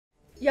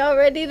Y'all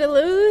ready to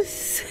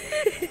lose?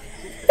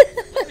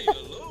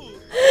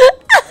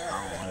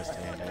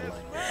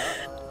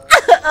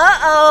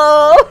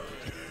 Uh-oh.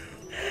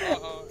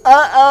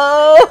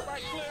 Uh-oh.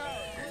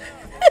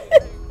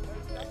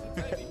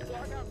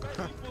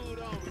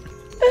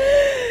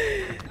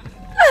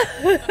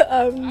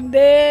 I'm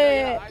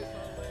dead.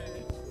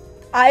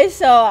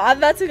 ISO. I'm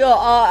about to go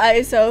all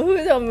ISO.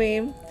 Who's on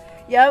me?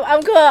 Yep,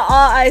 I'm going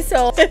all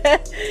ISO.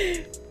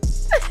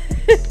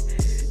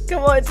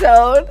 Come on,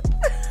 Toad.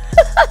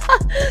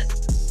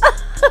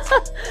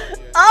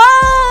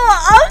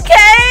 Oh,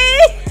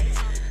 okay.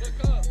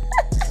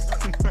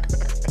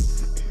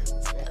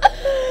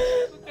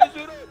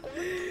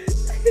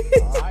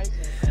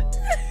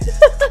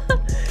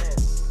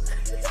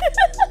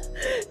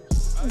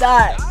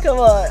 Dot, come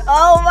on.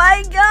 Oh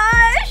my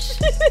gosh.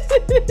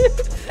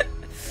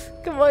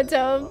 Come on,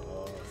 Tom.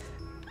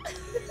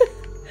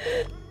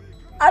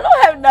 I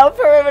don't have no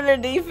perimeter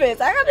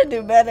defense. I gotta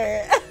do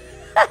better.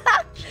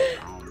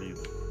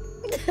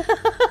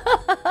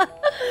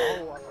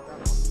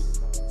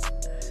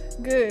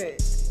 Good.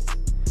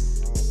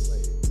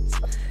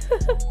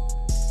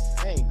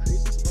 Hey,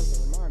 Chris is supposed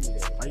to remind me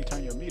that. Why you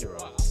turn your meter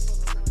off?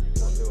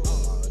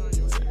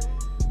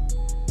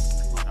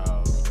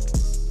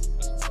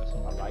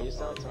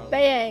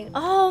 Bang.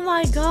 Oh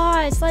my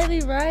god,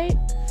 slightly right.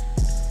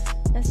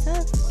 That's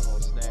tough. Oh,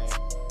 snag.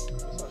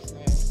 What's up,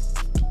 snag?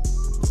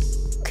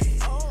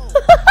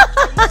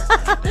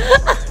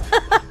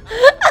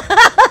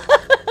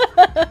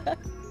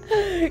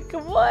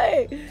 Come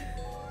on.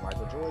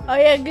 Michael Jordan. Oh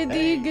yeah, good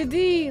D, good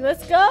D.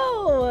 Let's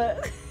go.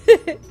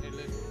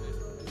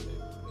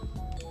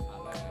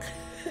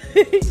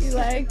 You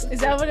like? Is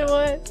that what it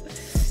was?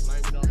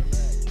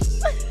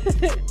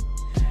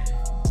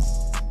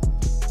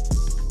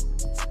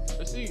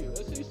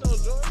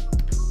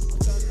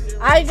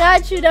 I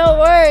got you, don't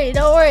worry,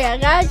 don't worry, I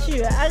got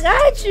you, I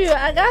got you,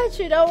 I got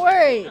you, don't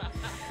worry.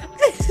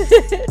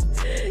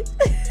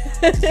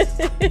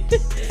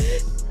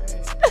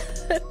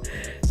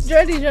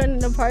 Jourdy joining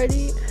the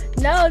party?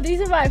 No, these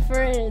are my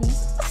friends,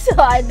 so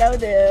I know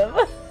them.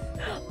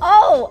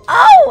 Oh,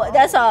 oh,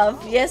 that's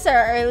off. Yes,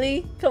 sir,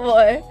 early. Come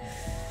on.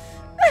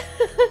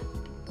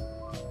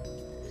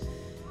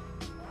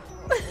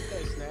 Okay,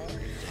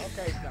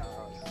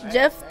 snag.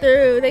 Jeff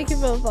through. Thank you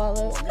for the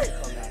follow.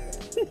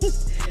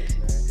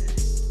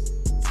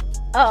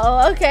 Uh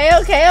oh, okay,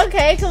 okay,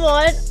 okay, come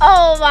on.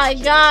 Oh my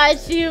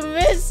gosh, you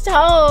missed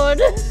Toad.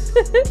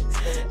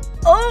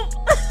 Oh.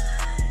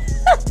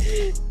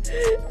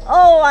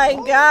 Oh my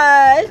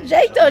gosh.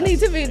 Jake don't need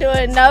to be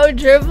doing no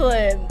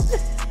dribbling.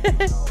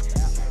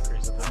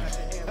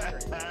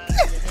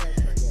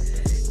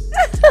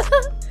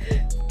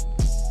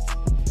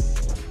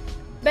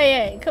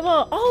 Bang, come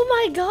on. Oh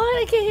my god,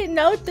 I can't hit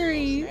no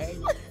threes.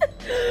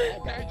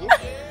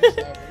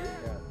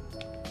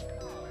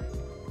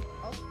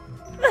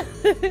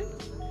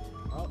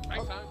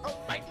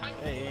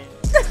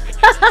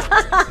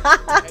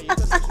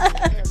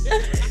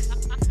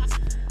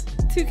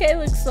 $2K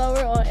looks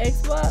slower on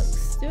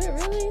Xbox. Do it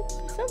really?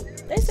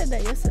 They said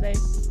that yesterday.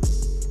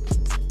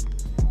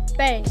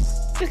 Bang.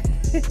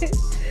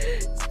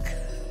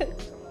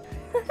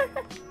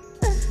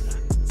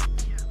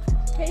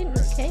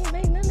 Can't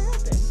make nothing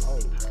happen.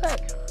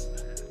 Cut.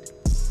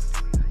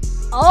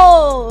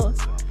 Oh,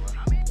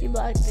 he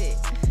blocked it.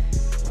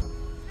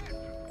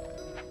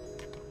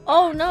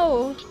 Oh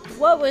no,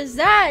 what was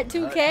that,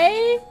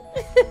 2K?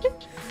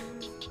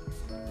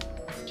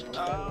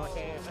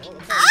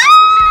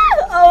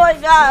 Oh my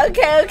god,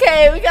 okay,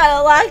 okay, we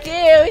gotta lock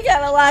in, we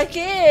gotta lock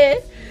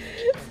in.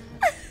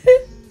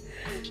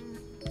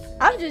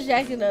 I'm just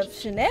jacking up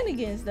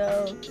shenanigans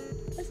though.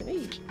 That's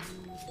me.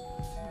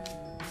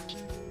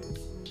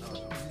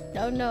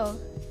 No, no.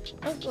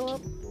 Don't go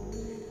up.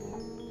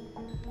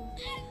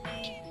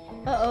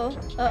 Uh-oh,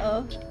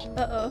 uh-oh,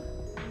 uh-oh.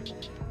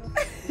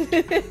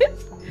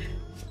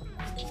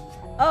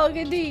 Oh,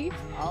 good D.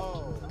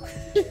 Oh.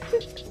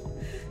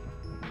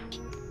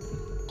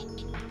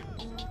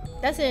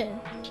 That's it.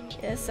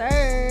 Yes,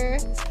 sir.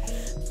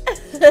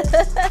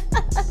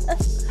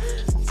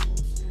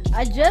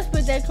 I just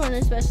put that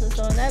corner specialist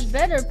on. That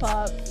better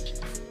pop.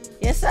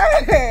 Yes, sir.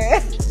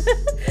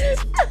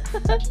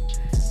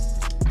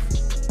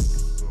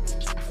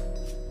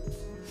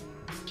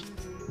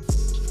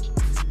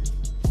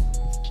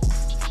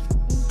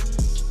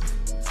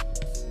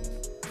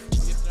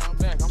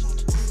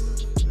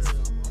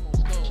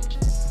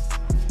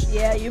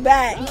 Yeah, you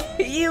back.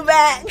 You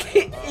back.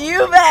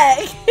 You back.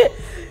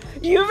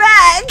 You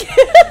back.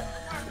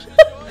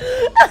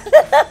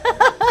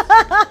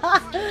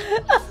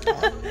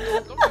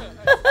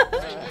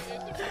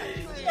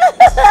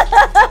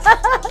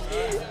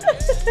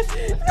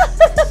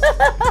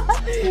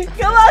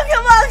 Come on,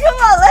 come on, come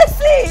on. Let's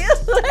see.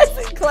 Let's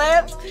see.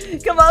 Clamps.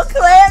 Come on,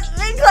 clamp.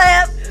 Big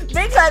clamp.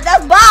 Big clamp.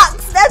 That's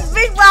box. That's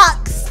big box.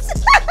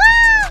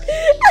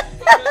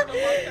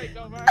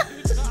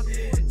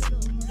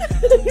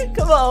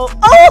 Come on.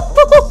 Oh!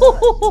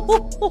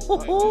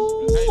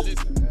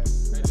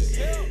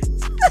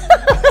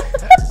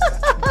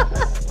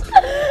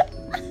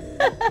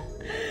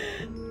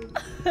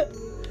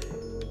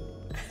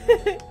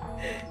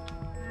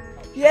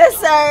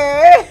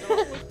 sir.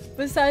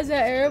 Besides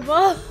that air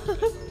ball.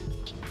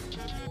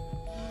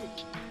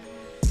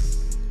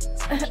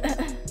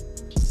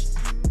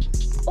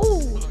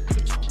 Ooh.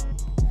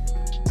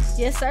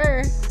 Yes,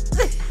 sir.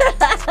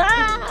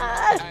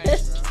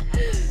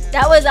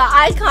 That was an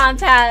icon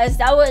pass.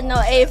 That wasn't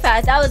no A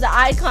pass. That was an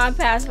icon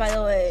pass, by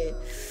the way.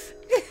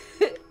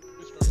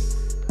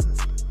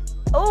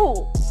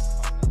 Ooh.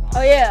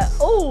 Oh yeah.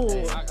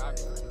 Ooh.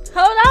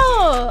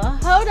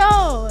 Hold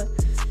on.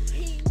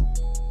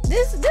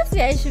 This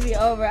game should be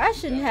over. I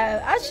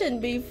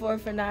shouldn't be 4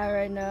 for 9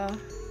 right now.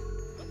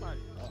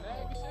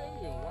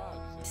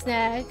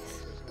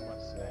 Snags.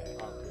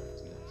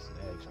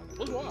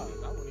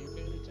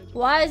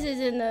 Why is it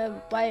in the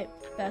white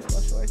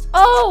basketball shorts?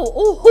 Oh!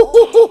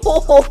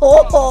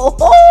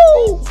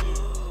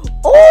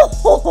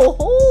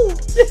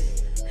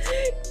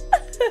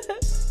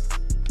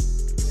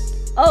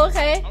 Oh,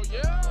 okay.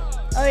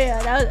 Oh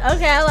yeah, that was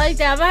okay. I like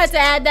that. I'm gonna have to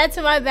add that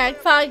to my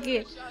back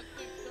pocket.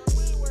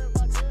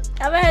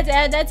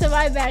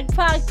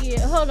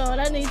 Hold on,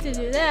 I need to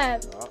do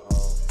that.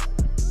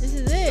 This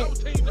is it.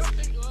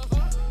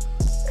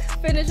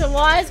 Finish them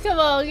wise. Come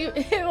on, you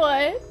hit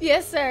one.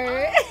 Yes,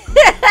 sir.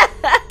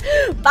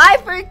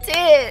 5 for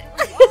 10.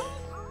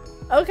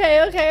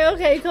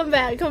 Okay. Come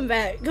back.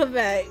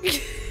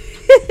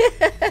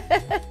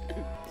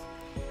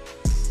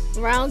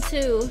 Round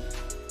two.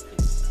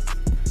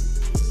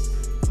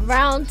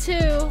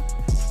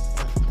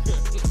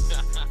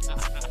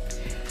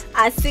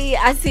 I see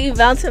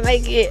about to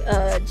make it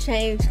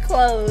change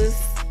clothes.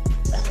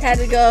 Had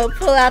to go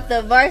pull out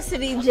the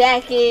varsity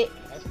jacket.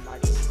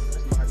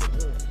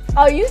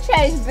 Oh, you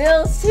changed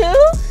bills too?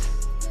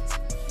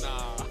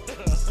 Nah, it's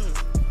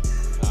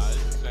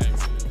the same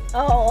bill.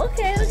 Oh,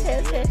 okay.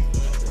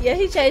 Yeah,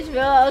 he changed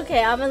bill.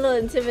 Okay, I'm a little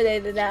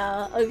intimidated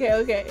now. Okay.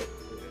 Okay.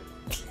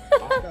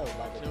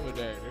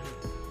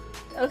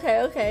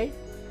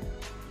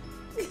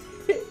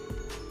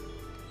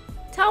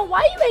 Tom,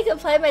 why you making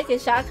playmaking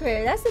shot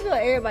career? That's the bill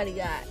everybody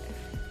got.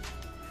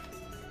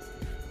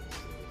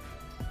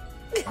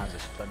 I'm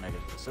just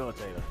playmaking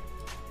facilitator.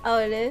 Oh,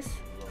 it is? A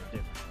little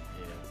different,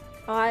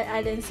 yeah. Oh,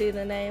 I didn't see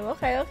the name.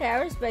 Okay. I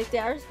respect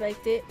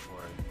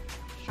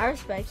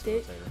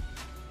it.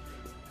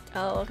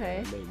 Oh,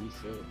 okay. That made me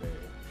feel bad.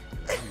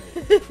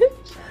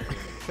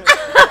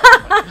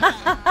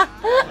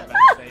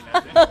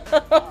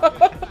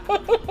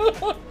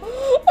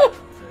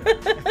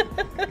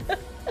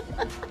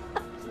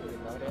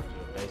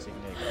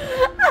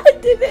 I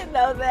didn't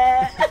know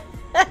that.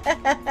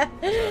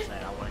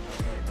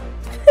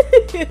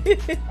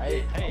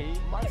 Hey,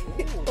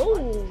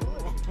 Ooh.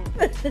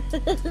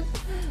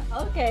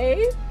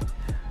 Okay.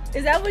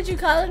 Is that what you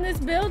calling this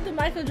build, the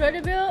Michael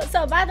Jordan build?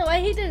 So, by the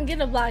way, he didn't get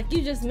a block.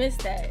 You just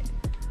missed that.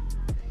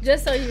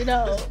 Just so you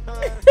know.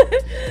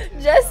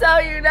 Just so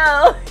you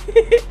know.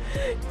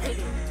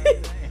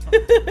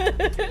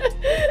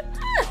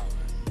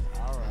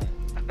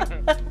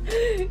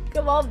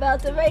 Come on,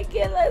 about to make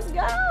it. Let's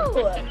go.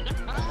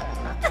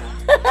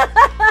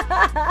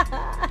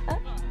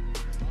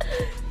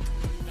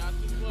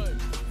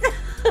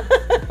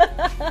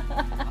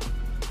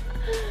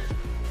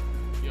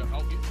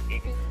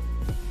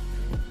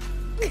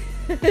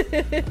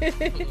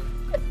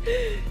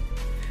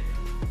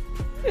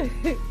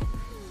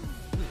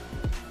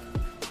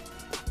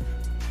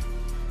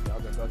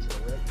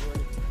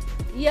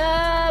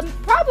 Yeah,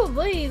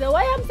 probably. The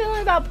way I'm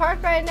feeling about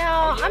Park right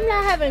now, I'm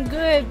not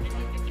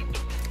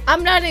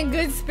in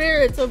good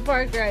spirits with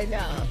Park right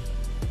now.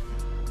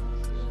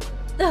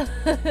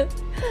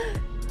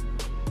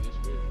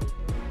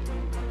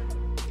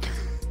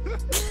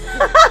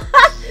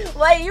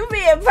 Wait, you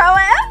being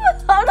pro-am?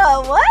 Hold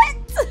on, what?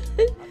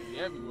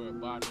 Everywhere,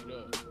 botting it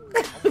up.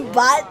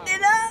 Botting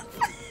it up?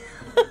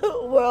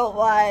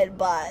 Worldwide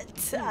bot.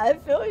 I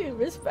feel you.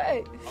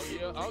 Respect.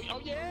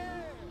 Oh yeah.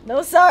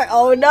 No, sir.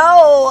 Oh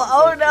no.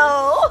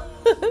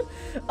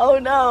 Oh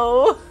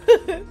no.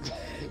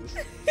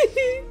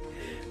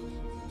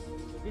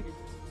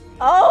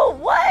 Oh,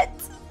 what?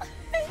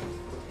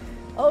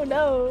 Oh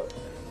no.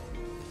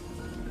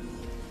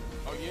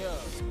 Oh yeah.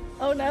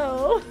 Oh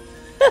no.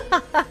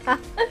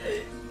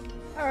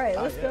 All right,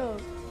 let's go.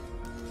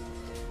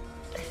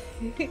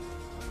 They're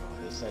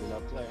setting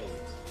up plays.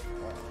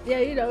 Yeah,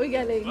 you know, we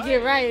gotta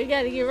get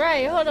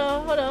right. Hold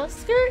on.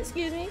 Skirt,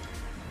 excuse me.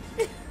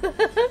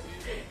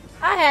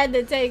 I had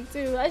to take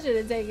 2. I should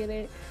have taken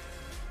it.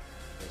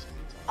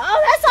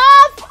 Oh, that's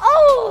off!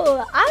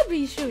 Oh, I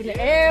be shooting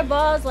air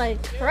balls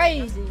like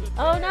crazy.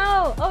 Oh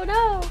no.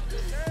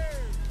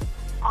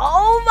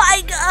 Oh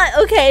my god.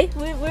 Okay,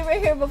 we were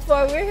here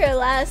before. We were here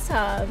last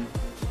time.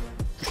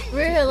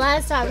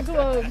 Come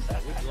on.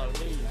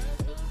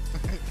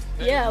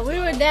 Yeah, we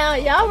were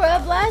down. Y'all were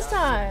up last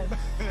time.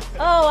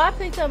 Oh, I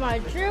picked up my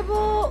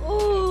dribble.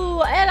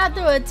 Ooh, and I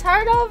threw a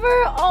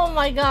turnover. Oh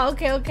my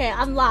god. Okay.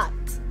 I'm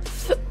locked.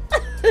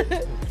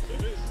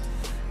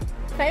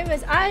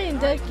 Famous, I didn't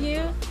duck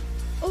you.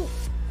 Ooh.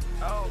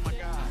 Oh my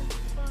god.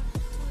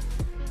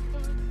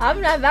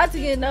 I'm not about to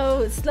get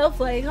no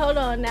snowflake. Hold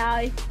on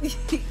now.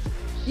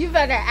 You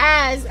better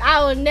ask.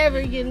 I will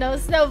never get no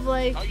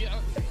snowflake. Oh yeah.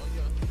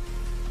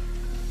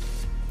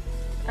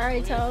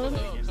 Alright, Tone.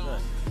 Against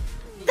us.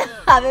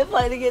 I've been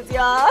playing against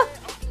y'all.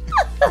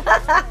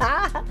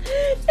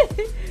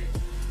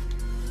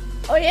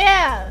 Oh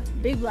yeah,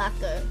 big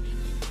blocker.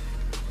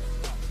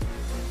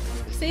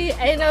 See,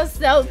 ain't no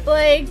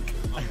snowflake.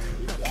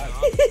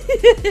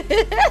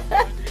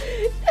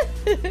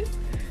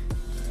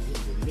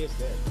 Missed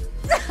that.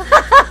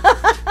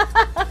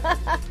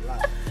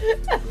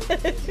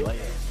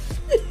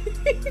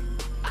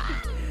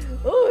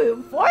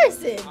 Ooh,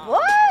 force it,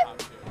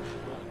 what?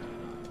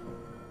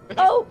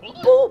 Oh,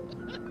 boop.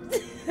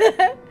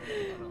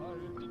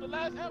 Did the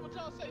last hammer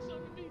y'all say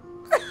something to me?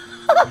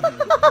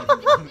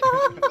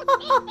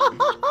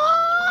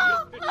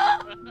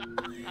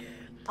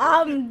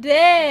 I'm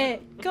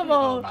dead. Come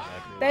on.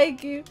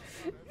 Thank you.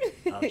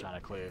 I was trying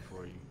to clear it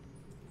for you.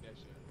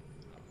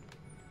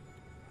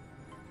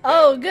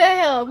 Oh, good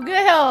help.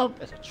 Good help.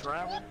 That's a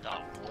travel?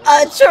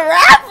 A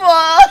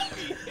travel?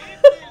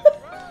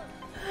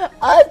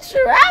 A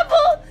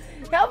travel?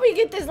 Help me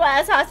get this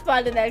last hot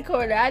spot in that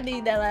corner. I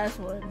need that last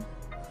one.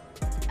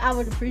 I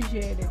would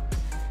appreciate it.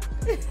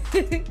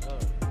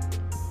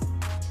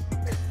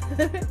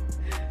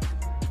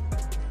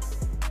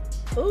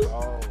 Ooh.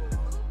 Oh.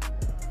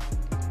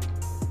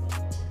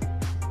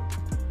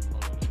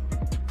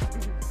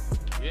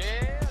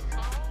 Yeah,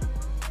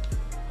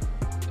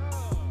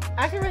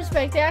 I can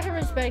respect it. I can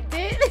respect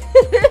it.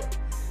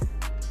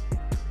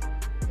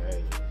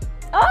 Hey.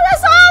 Oh,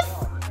 that's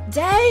off!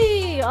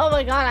 Dang! Oh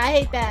my god, I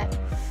hate that.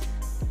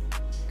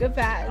 Good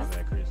My pass.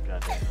 bad, Chris.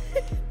 Goddamn.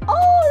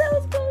 Oh, that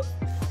was close.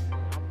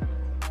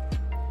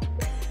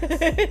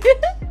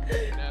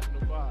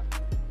 national bot.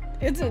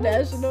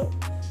 International.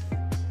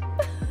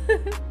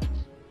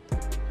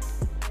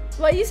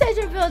 Well, you said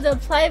you're building a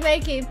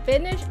playmaking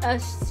finish, a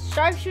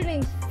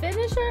sharpshooting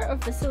finisher, or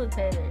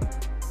facilitator?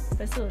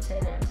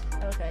 Facilitator.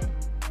 Okay.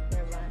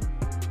 Never mind.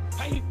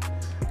 Hey,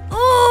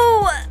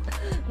 Ooh!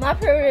 My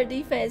perimeter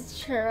defense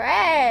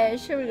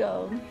trash. Here we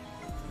go.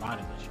 Mine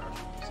is a sharp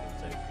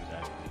facilitator.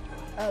 Exactly.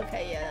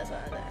 Okay, yeah, that's what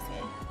I was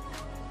asking.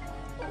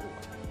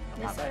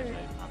 My Yes, bad, sir.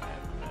 Jay. My bad.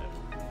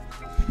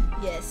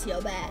 Yes,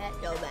 you're bad.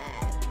 You're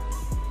bad.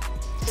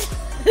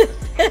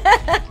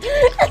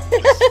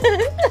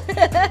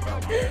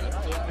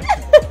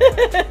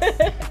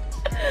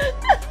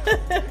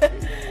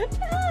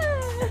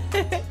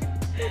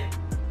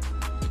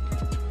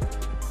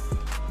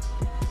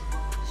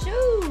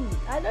 Shoot!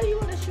 I know you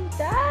want to shoot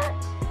that.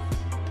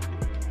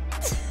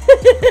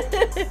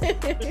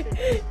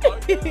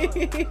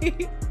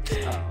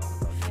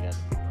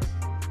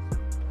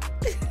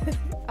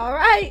 All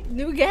right,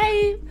 new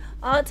game,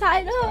 all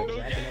tied up.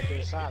 Jacking up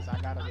their shots. I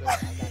gotta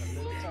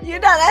You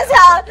know that's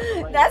how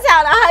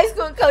the high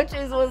school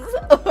coaches was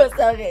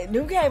okay.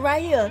 New game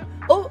right here.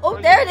 Oh,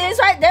 there it is,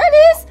 right there it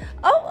is.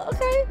 Oh,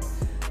 okay.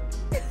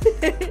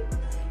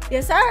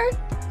 Yes, sir.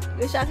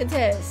 Good shot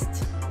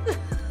contest.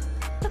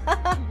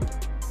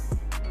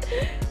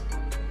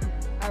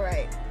 All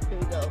right, here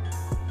we go.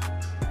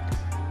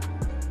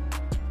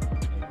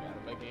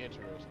 make it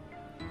interesting.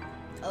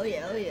 Oh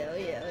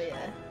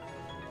yeah.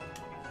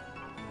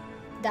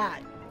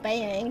 Dot,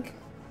 bang.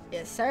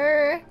 Yes,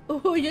 sir.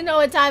 Ooh, you know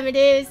what time it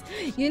is.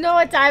 You know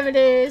what time it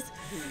is.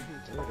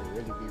 Jordan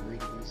really be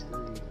reading these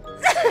screens.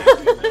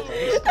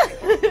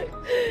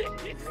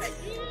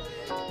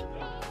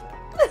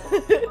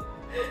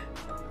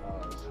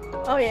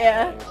 Oh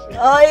yeah.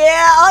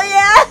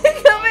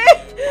 Come here.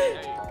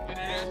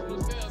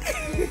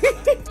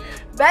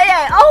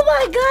 Bang. Oh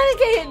my god, I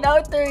can't hit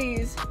no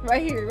threes.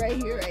 Right here.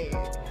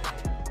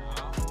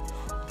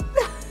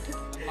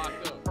 I'm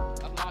locked up.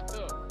 I'm locked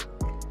up.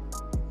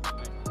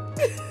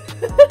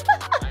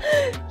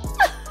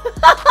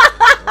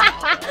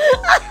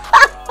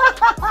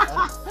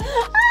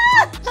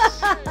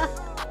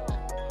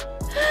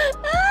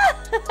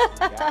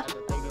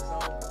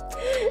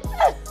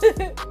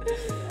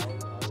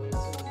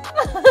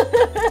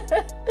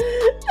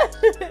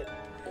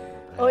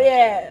 Oh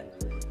yeah.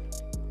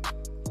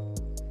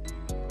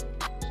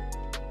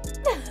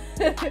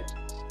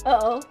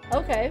 Uh-oh,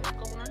 okay.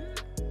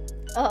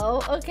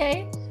 Uh-oh,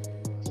 okay.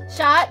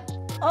 Shot.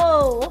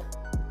 Oh.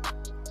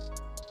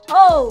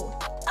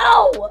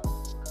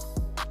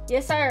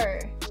 Yes, sir.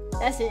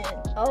 That's it.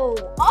 Oh,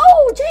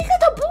 Jay got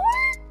the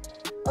board?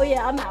 Oh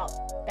yeah, I'm out.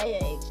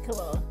 Bang, come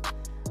on.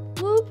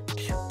 Whoop.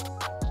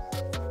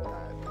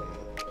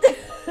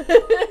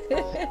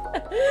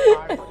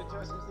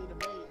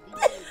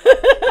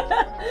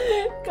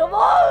 Come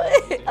on,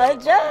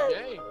 adjust.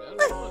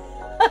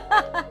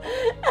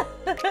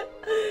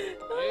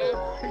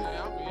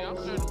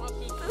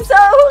 So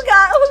who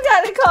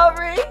got it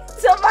covering?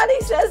 Somebody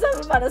said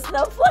something about a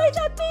snowflake,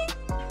 I think.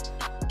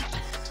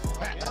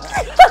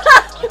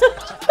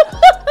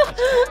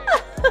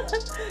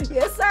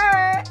 Yes,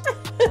 sir.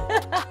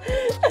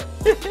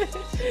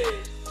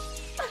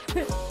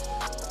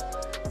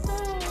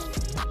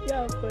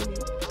 Y'all funny.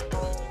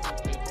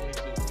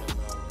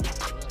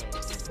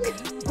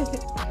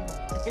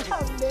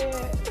 I'm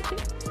dead.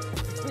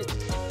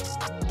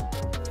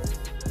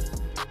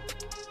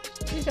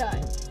 second shot.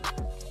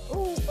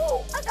 Ooh, ooh,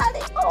 I got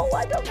it. Oh,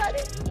 I don't got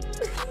it.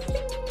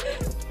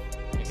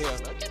 Hell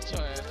no, get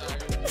your ass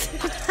out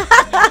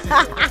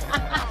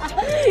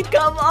here.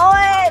 Come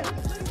on.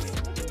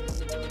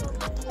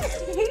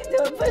 He's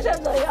doing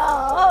push-ups on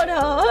y'all. Hold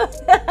on.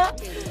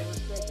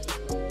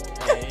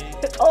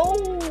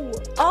 Oh,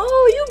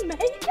 oh, you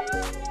made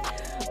that?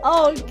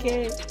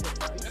 Okay.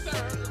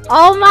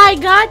 Oh my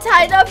God,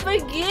 tied up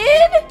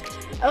again?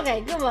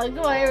 Okay, come on,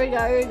 here we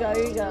go, here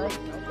we go.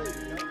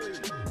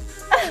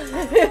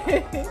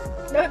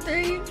 No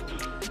threes.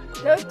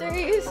 No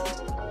threes.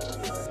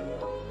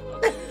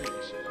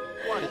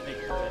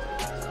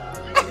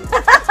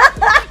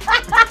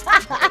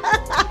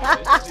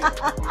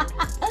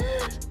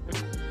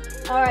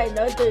 Alright,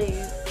 no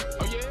threes.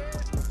 Oh yeah.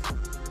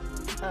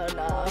 Oh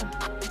no.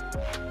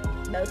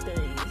 No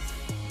threes.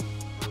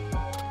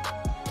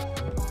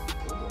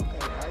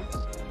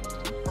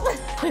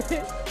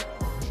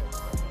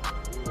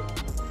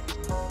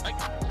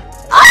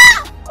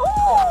 Ah!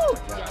 Ooh!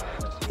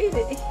 He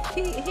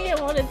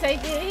didn't want to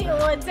take it. He didn't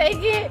want to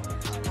take it.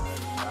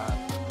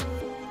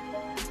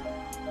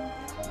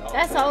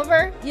 That's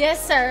over.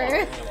 Yes,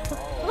 sir.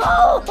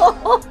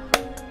 Oh.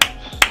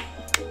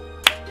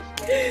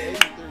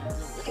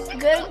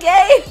 Good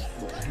game.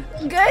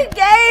 Good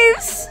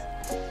games.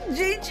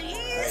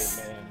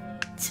 GG's.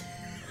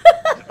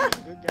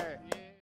 Good game.